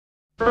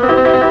Oh,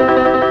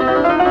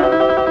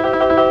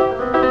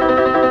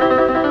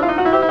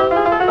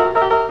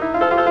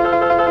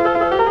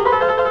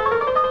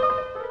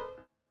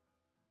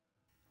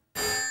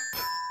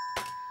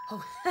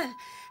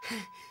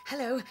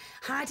 hello,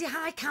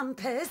 hi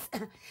campers.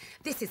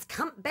 This is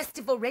Camp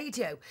Bestival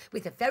Radio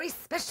with a very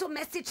special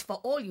message for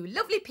all you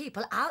lovely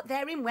people out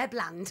there in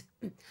Webland.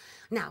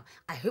 Now,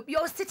 I hope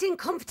you're sitting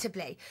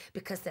comfortably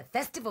because the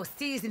festival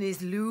season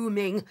is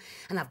looming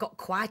and I've got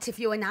quite a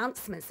few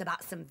announcements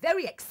about some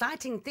very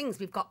exciting things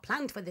we've got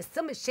planned for the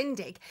summer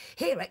shindig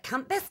here at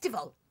Camp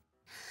Bestival.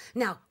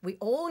 Now, we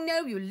all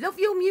know you love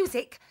your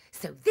music,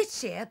 so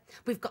this year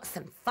we've got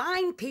some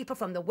fine people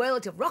from the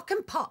world of rock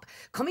and pop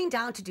coming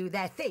down to do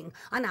their thing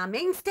on our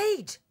main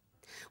stage.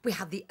 We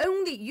have the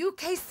only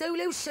UK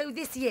solo show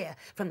this year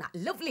from that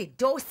lovely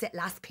Dorset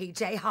lass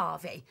PJ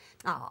Harvey.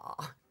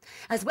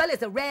 As well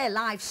as a rare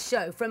live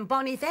show from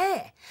Bon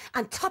Iver.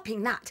 And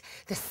topping that,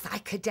 the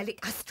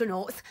psychedelic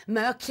astronauts,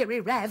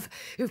 Mercury Rev,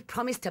 who've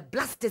promised to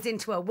blast us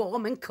into a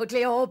warm and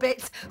cuddly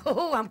orbit.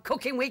 Oh, I'm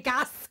cooking with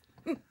gas.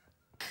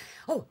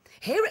 Oh,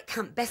 here at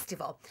Camp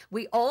Bestival,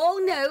 we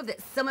all know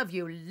that some of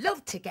you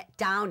love to get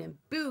down and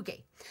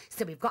boogie.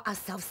 So we've got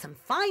ourselves some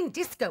fine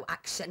disco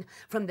action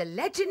from the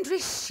legendary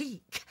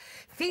Chic,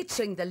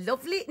 featuring the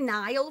lovely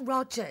Nile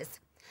Rodgers.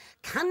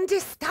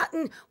 Candice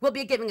Staton will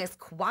be giving us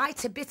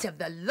quite a bit of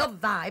the love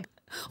vibe.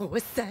 Oh, I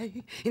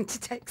say,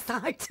 into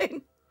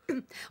exciting.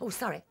 Oh,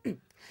 sorry.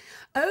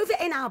 Over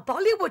in our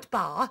Bollywood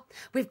bar,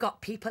 we've got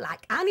people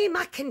like Annie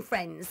Mac and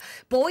Friends,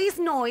 Boys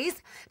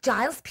Noise,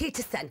 Giles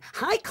Peterson,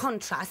 High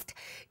Contrast,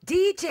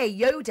 DJ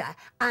Yoda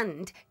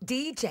and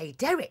DJ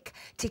Derek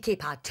to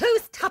keep our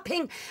toes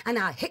tapping and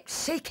our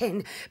hips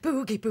shaking.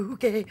 Boogie,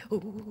 boogie.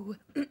 Ooh.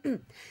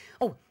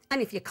 Oh,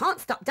 and if you can't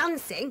stop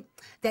dancing,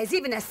 there's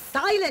even a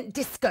silent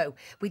disco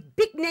with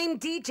big name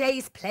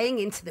DJs playing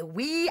into the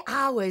wee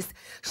hours.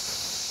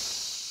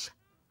 Shh.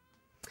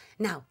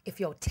 Now, if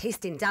your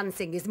taste in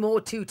dancing is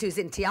more tutus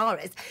and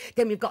tiaras,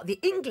 then we've got the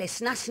English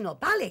National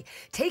Ballet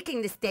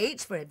taking the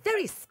stage for a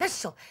very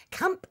special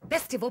Camp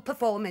Bestival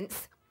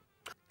performance.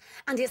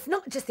 And it's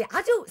not just the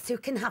adults who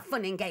can have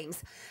fun and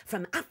games.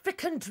 From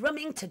African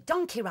drumming to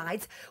donkey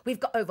rides, we've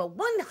got over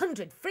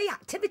 100 free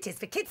activities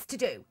for kids to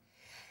do.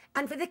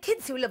 And for the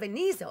kids who love a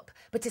knees up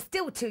but are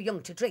still too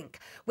young to drink,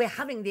 we're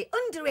having the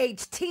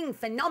underage teen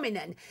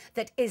phenomenon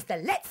that is the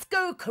Let's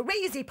Go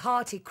Crazy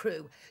Party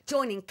crew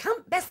joining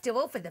Camp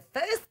Bestival for the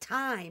first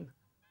time.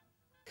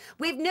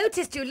 We've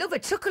noticed you love a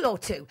chuckle or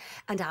two,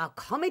 and our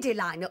comedy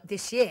lineup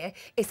this year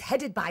is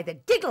headed by the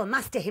giggle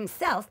master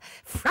himself,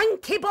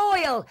 Frankie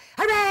Boyle.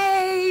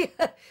 Hooray!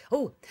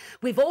 Oh,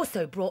 we've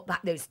also brought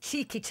back those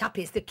cheeky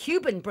chappies, the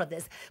Cuban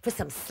brothers, for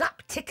some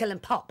slap, tickle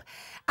and pop.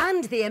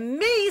 And the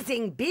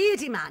amazing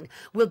Beardy Man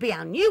will be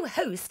our new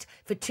host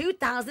for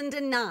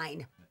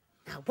 2009.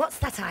 Now, what's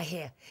that I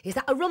hear? Is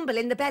that a rumble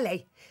in the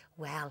belly?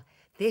 Well,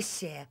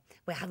 this year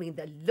we're having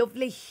the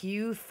lovely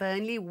Hugh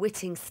Fernley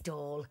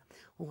Whittingstall.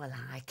 Oh, I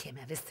like him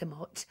ever so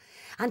much.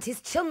 And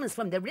his chums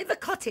from the River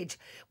Cottage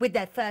with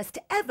their first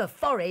ever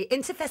foray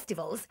into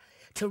festivals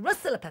to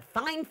rustle up a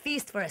fine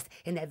feast for us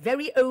in their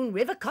very own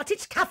River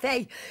Cottage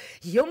cafe.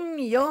 Yum,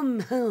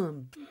 yum,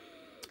 hum.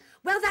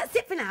 Well, that's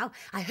it for now.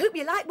 I hope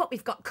you like what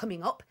we've got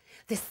coming up.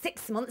 The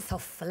 6 months will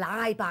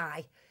fly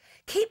by.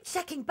 Keep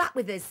checking back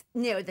with us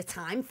nearer the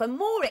time for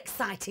more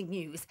exciting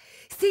news.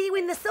 See you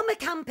in the summer,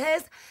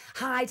 campers.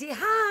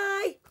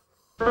 Hi-de-hi.